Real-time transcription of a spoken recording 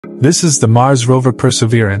This is the Mars rover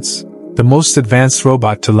Perseverance, the most advanced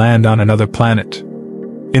robot to land on another planet.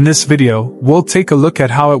 In this video, we'll take a look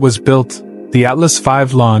at how it was built, the Atlas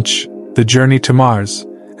V launch, the journey to Mars,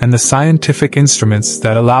 and the scientific instruments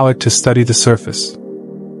that allow it to study the surface.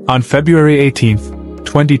 On February 18,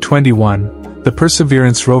 2021, the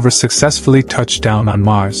Perseverance rover successfully touched down on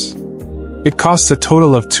Mars. It costs a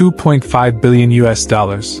total of $2.5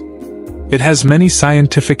 billion. It has many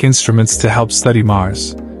scientific instruments to help study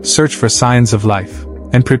Mars, search for signs of life,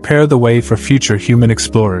 and prepare the way for future human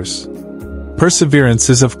explorers. Perseverance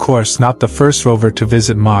is of course not the first rover to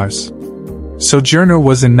visit Mars. Sojourner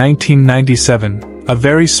was in 1997, a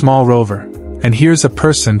very small rover, and here's a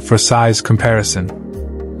person for size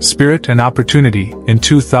comparison. Spirit and Opportunity in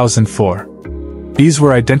 2004. These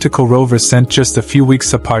were identical rovers sent just a few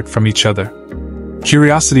weeks apart from each other.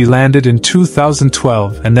 Curiosity landed in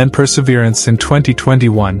 2012 and then Perseverance in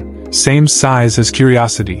 2021, same size as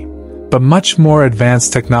Curiosity, but much more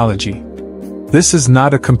advanced technology. This is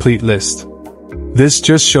not a complete list. This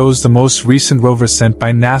just shows the most recent rover sent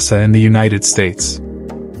by NASA in the United States.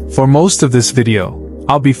 For most of this video,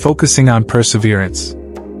 I'll be focusing on Perseverance.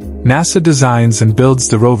 NASA designs and builds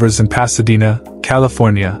the rovers in Pasadena,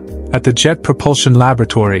 California, at the Jet Propulsion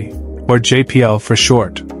Laboratory, or JPL for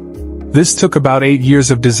short. This took about 8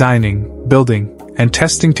 years of designing, building, and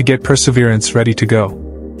testing to get Perseverance ready to go.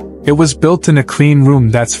 It was built in a clean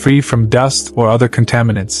room that's free from dust or other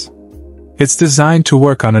contaminants. It's designed to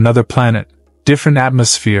work on another planet, different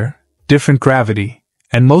atmosphere, different gravity,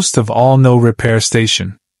 and most of all no repair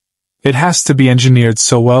station. It has to be engineered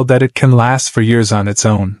so well that it can last for years on its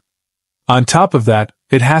own. On top of that,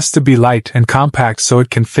 it has to be light and compact so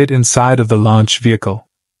it can fit inside of the launch vehicle.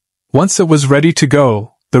 Once it was ready to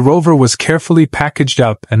go, the rover was carefully packaged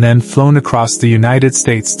up and then flown across the United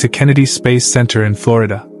States to Kennedy Space Center in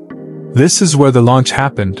Florida. This is where the launch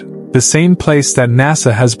happened, the same place that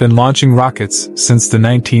NASA has been launching rockets since the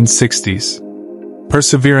 1960s.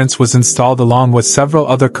 Perseverance was installed along with several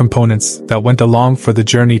other components that went along for the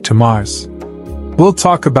journey to Mars. We'll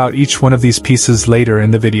talk about each one of these pieces later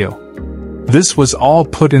in the video. This was all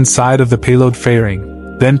put inside of the payload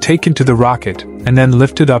fairing, then taken to the rocket, and then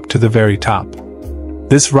lifted up to the very top.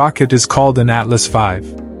 This rocket is called an Atlas V.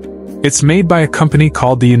 It's made by a company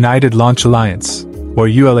called the United Launch Alliance, or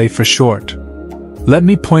ULA for short. Let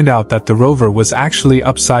me point out that the rover was actually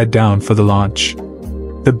upside down for the launch.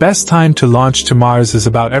 The best time to launch to Mars is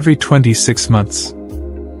about every 26 months.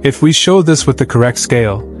 If we show this with the correct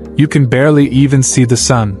scale, you can barely even see the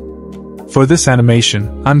sun. For this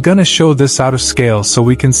animation, I'm gonna show this out of scale so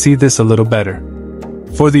we can see this a little better.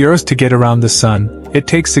 For the Earth to get around the sun, it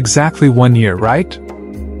takes exactly 1 year, right?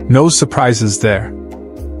 No surprises there.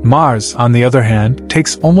 Mars, on the other hand,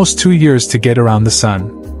 takes almost 2 years to get around the sun.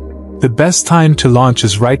 The best time to launch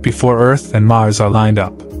is right before Earth and Mars are lined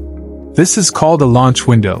up. This is called a launch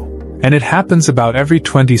window, and it happens about every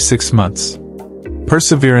 26 months.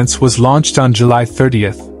 Perseverance was launched on July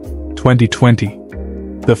 30th, 2020.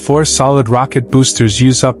 The 4 solid rocket boosters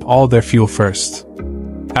use up all their fuel first.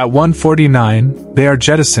 At 1:49, they are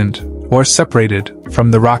jettisoned, or separated, from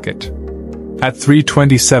the rocket. At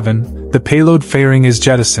 3:27, the payload fairing is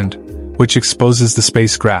jettisoned, which exposes the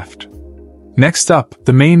spacecraft. Next up,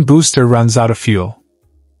 the main booster runs out of fuel.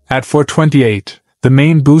 At 4:28, the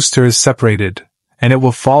main booster is separated, and it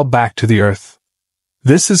will fall back to the Earth.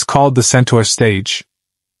 This is called the Centaur stage.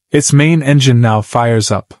 Its main engine now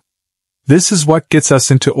fires up. This is what gets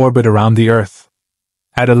us into orbit around the Earth.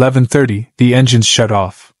 At 11:30, the engines shut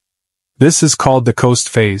off. This is called the coast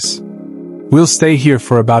phase. We'll stay here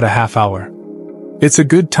for about a half hour. It's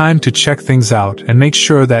a good time to check things out and make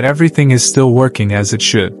sure that everything is still working as it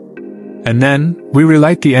should. And then, we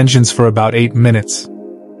relight the engines for about 8 minutes.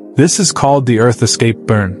 This is called the Earth escape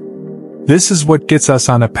burn. This is what gets us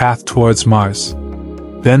on a path towards Mars.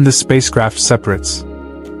 Then the spacecraft separates.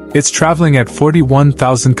 It's traveling at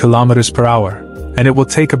 41,000 kilometers per hour, and it will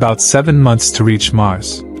take about 7 months to reach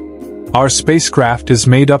Mars. Our spacecraft is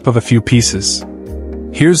made up of a few pieces.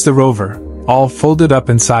 Here's the rover, all folded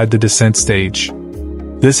up inside the descent stage.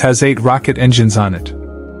 This has 8 rocket engines on it.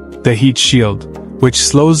 The heat shield, which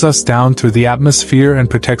slows us down through the atmosphere and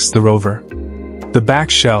protects the rover. The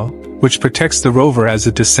back shell, which protects the rover as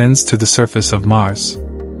it descends to the surface of Mars.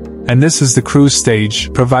 And this is the cruise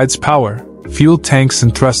stage, provides power, fuel tanks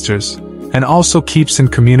and thrusters, and also keeps in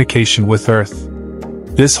communication with Earth.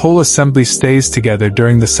 This whole assembly stays together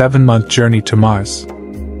during the 7-month journey to Mars.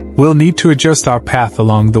 We'll need to adjust our path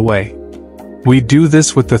along the way. We do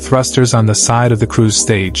this with the thrusters on the side of the cruise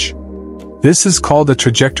stage. This is called a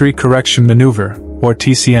trajectory correction maneuver, or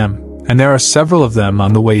TCM, and there are several of them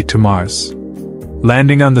on the way to Mars.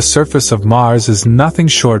 Landing on the surface of Mars is nothing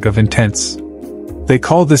short of intense. They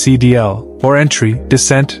call this EDL, or entry,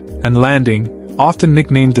 descent, and landing, often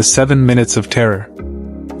nicknamed the 7 minutes of terror.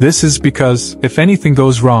 This is because, if anything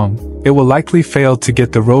goes wrong, it will likely fail to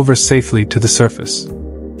get the rover safely to the surface.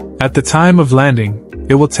 At the time of landing,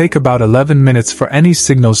 it will take about 11 minutes for any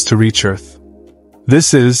signals to reach Earth.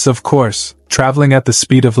 This is, of course, traveling at the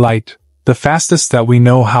speed of light, the fastest that we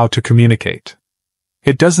know how to communicate.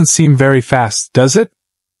 It doesn't seem very fast, does it?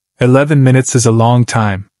 11 minutes is a long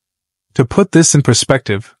time. To put this in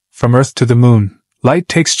perspective, from Earth to the Moon, light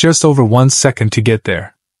takes just over 1 second to get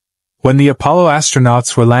there. When the Apollo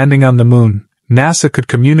astronauts were landing on the Moon, NASA could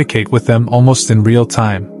communicate with them almost in real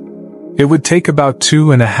time. It would take about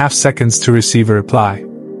 2.5 seconds to receive a reply.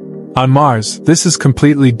 On Mars, this is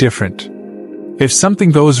completely different. If something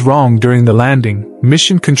goes wrong during the landing,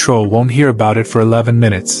 Mission Control won't hear about it for 11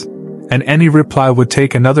 minutes, and any reply would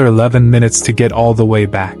take another 11 minutes to get all the way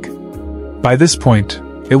back. By this point,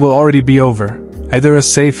 it will already be over, either a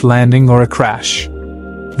safe landing or a crash.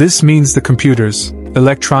 This means the computers,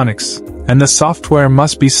 electronics, and the software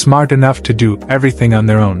must be smart enough to do everything on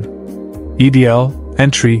their own. EDL,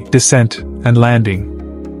 entry, descent, and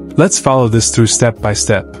landing. Let's follow this through step by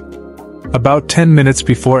step. About 10 minutes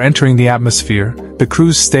before entering the atmosphere, the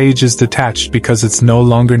cruise stage is detached because it's no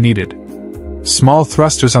longer needed. Small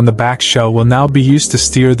thrusters on the back shell will now be used to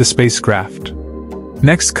steer the spacecraft.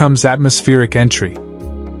 Next comes atmospheric entry.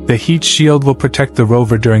 The heat shield will protect the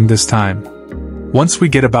rover during this time. Once we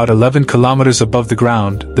get about 11 kilometers above the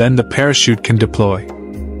ground, then the parachute can deploy.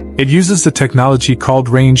 It uses the technology called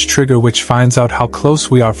range trigger, which finds out how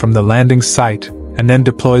close we are from the landing site, and then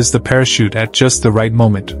deploys the parachute at just the right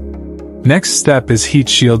moment. Next step is heat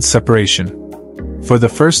shield separation. For the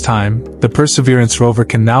first time, the Perseverance rover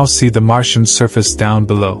can now see the Martian surface down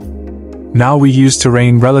below. Now we use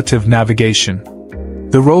terrain relative navigation.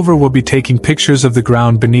 The rover will be taking pictures of the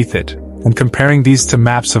ground beneath it, and comparing these to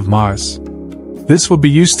maps of Mars. This will be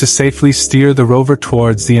used to safely steer the rover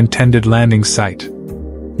towards the intended landing site.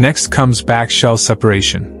 Next comes back shell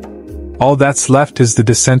separation. All that's left is the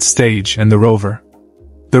descent stage and the rover.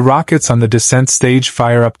 The rockets on the descent stage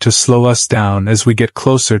fire up to slow us down as we get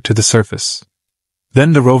closer to the surface.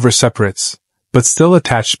 Then the rover separates, but still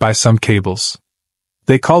attached by some cables.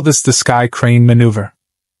 They call this the sky crane maneuver.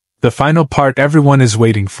 The final part everyone is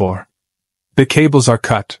waiting for. The cables are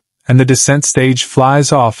cut, and the descent stage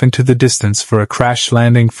flies off into the distance for a crash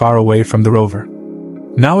landing far away from the rover.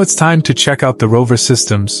 Now it's time to check out the rover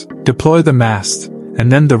systems, deploy the mast, and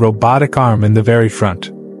then the robotic arm in the very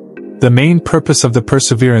front. The main purpose of the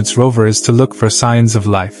Perseverance rover is to look for signs of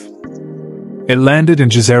life. It landed in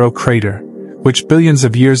Jezero Crater, which billions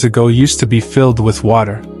of years ago used to be filled with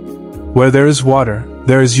water. Where there is water,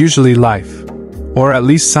 there is usually life, or at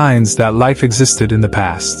least signs that life existed in the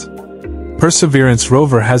past. Perseverance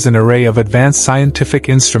rover has an array of advanced scientific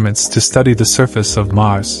instruments to study the surface of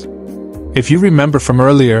Mars. If you remember from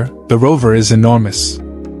earlier, the rover is enormous.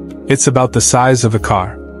 It's about the size of a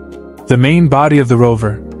car. The main body of the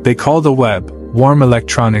rover, they call the Webb, warm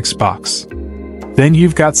electronics box. Then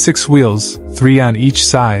you've got 6 wheels, 3 on each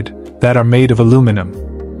side, that are made of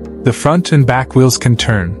aluminum. The front and back wheels can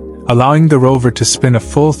turn, allowing the rover to spin a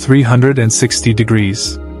full 360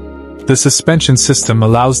 degrees. The suspension system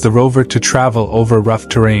allows the rover to travel over rough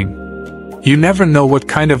terrain. You never know what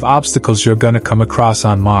kind of obstacles you're gonna come across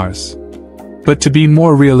on Mars. But to be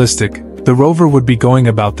more realistic, the rover would be going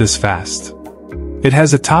about this fast. It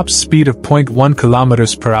has a top speed of 0.1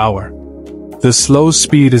 kilometers per hour. The slow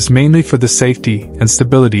speed is mainly for the safety and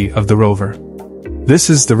stability of the rover.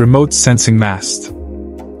 This is the remote sensing mast.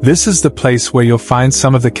 This is the place where you'll find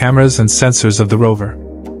some of the cameras and sensors of the rover.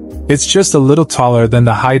 It's just a little taller than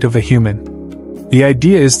the height of a human. The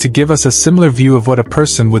idea is to give us a similar view of what a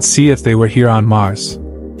person would see if they were here on Mars.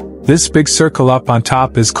 This big circle up on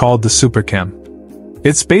top is called the SuperCam.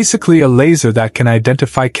 It's basically a laser that can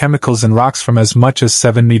identify chemicals and rocks from as much as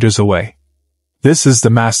 7 meters away. This is the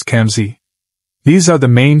Mastcam-Z. These are the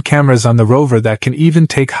main cameras on the rover that can even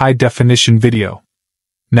take high-definition video.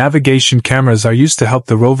 Navigation cameras are used to help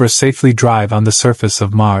the rover safely drive on the surface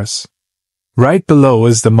of Mars. Right below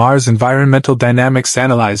is the Mars Environmental Dynamics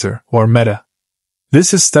Analyzer, or MEDA.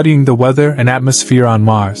 This is studying the weather and atmosphere on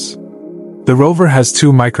Mars. The rover has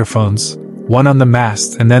 2 microphones, one on the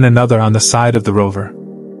mast and then another on the side of the rover.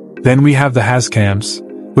 Then we have the HazCams,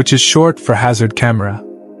 which is short for hazard camera.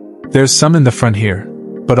 There's some in the front here,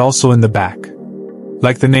 but also in the back.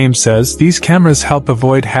 Like the name says, these cameras help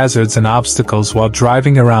avoid hazards and obstacles while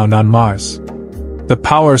driving around on Mars. The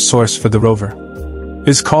power source for the rover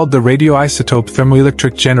is called the radioisotope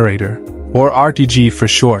thermoelectric generator, or RTG for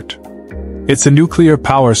short. It's a nuclear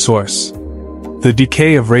power source. The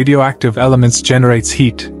decay of radioactive elements generates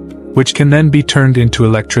heat, which can then be turned into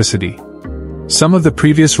electricity. Some of the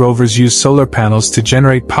previous rovers used solar panels to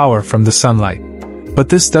generate power from the sunlight. But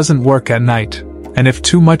this doesn't work at night, and if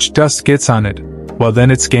too much dust gets on it, well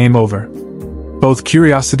then it's game over. Both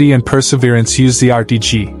Curiosity and Perseverance use the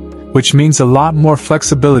RTG, which means a lot more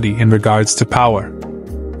flexibility in regards to power.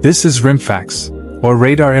 This is RIMFAX, or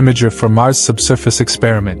Radar Imager for Mars Subsurface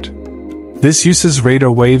Experiment. This uses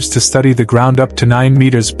radar waves to study the ground up to 9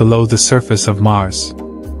 meters below the surface of Mars.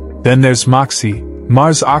 Then there's MOXIE,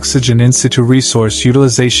 Mars Oxygen In Situ Resource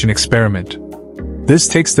Utilization Experiment. This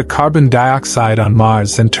takes the carbon dioxide on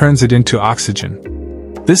Mars and turns it into oxygen.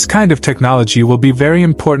 This kind of technology will be very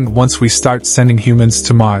important once we start sending humans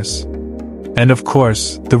to Mars. And of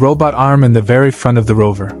course, the robot arm in the very front of the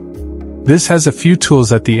rover. This has a few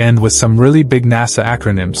tools at the end with some really big NASA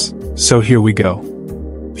acronyms, so here we go.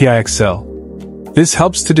 PIXL. This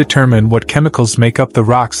helps to determine what chemicals make up the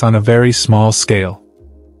rocks on a very small scale.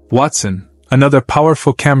 Watson, another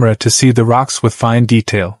powerful camera to see the rocks with fine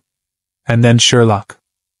detail. And then SHERLOC.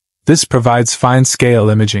 This provides fine-scale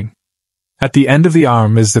imaging. At the end of the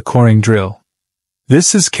arm is the coring drill.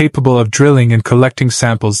 This is capable of drilling and collecting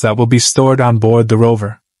samples that will be stored on board the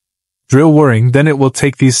rover. Drill whirring, then it will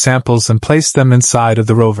take these samples and place them inside of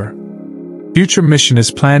the rover. Future mission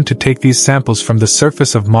is planned to take these samples from the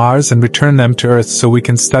surface of Mars and return them to Earth so we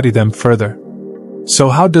can study them further. So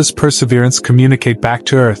how does Perseverance communicate back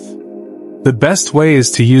to Earth? The best way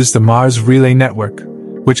is to use the Mars Relay Network,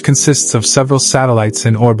 which consists of several satellites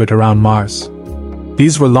in orbit around Mars.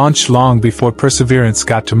 These were launched long before Perseverance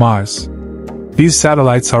got to Mars. These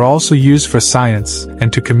satellites are also used for science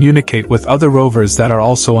and to communicate with other rovers that are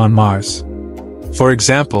also on Mars. For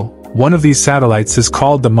example, one of these satellites is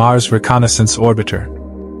called the Mars Reconnaissance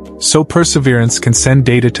Orbiter. So Perseverance can send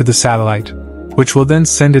data to the satellite, which will then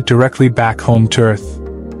send it directly back home to Earth.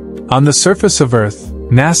 On the surface of Earth,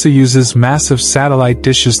 NASA uses massive satellite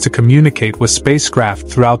dishes to communicate with spacecraft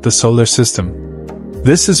throughout the solar system.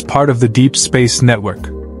 This is part of the Deep Space Network.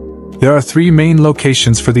 There are 3 main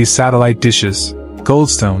locations for these satellite dishes: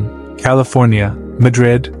 Goldstone, California,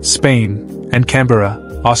 Madrid, Spain, and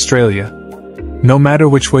Canberra, Australia. No matter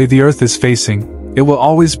which way the Earth is facing, it will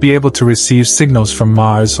always be able to receive signals from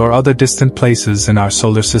Mars or other distant places in our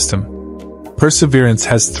solar system. Perseverance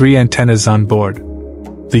has 3 antennas on board.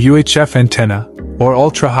 The UHF antenna, or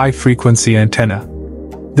ultra-high-frequency antenna.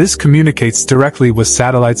 This communicates directly with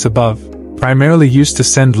satellites above, primarily used to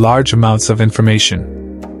send large amounts of information.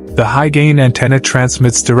 The high-gain antenna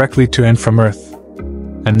transmits directly to and from Earth.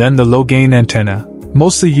 And then the low-gain antenna,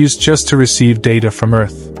 mostly used just to receive data from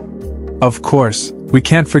Earth. Of course, we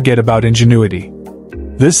can't forget about Ingenuity.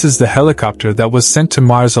 This is the helicopter that was sent to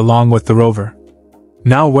Mars along with the rover.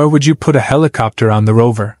 Now where would you put a helicopter on the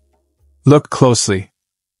rover? Look closely.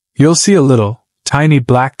 You'll see a little, tiny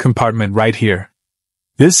black compartment right here.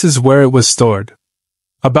 This is where it was stored.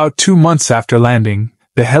 About 2 months after landing,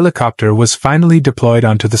 the helicopter was finally deployed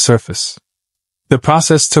onto the surface. The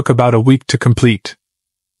process took about a week to complete.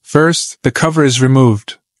 First, the cover is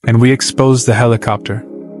removed, and we expose the helicopter.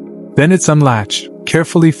 Then it's unlatched,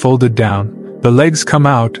 carefully folded down, the legs come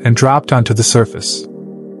out and dropped onto the surface.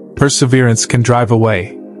 Perseverance can drive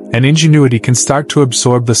away, and Ingenuity can start to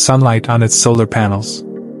absorb the sunlight on its solar panels.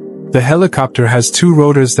 The helicopter has 2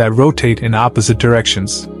 rotors that rotate in opposite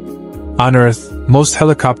directions. On Earth, most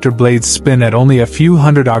helicopter blades spin at only a few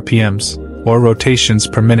hundred RPMs, or rotations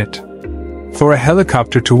per minute. For a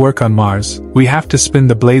helicopter to work on Mars, we have to spin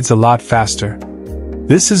the blades a lot faster.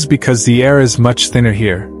 This is because the air is much thinner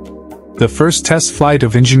here. The first test flight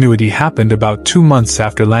of Ingenuity happened about 2 months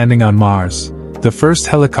after landing on Mars, the first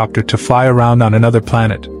helicopter to fly around on another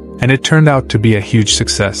planet, and it turned out to be a huge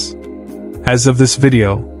success. As of this video,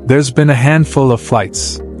 there's been a handful of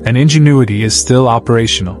flights, and Ingenuity is still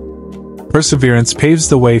operational. Perseverance paves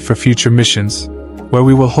the way for future missions, where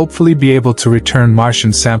we will hopefully be able to return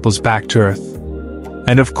Martian samples back to Earth.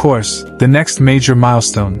 And of course, the next major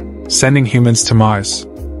milestone, sending humans to Mars.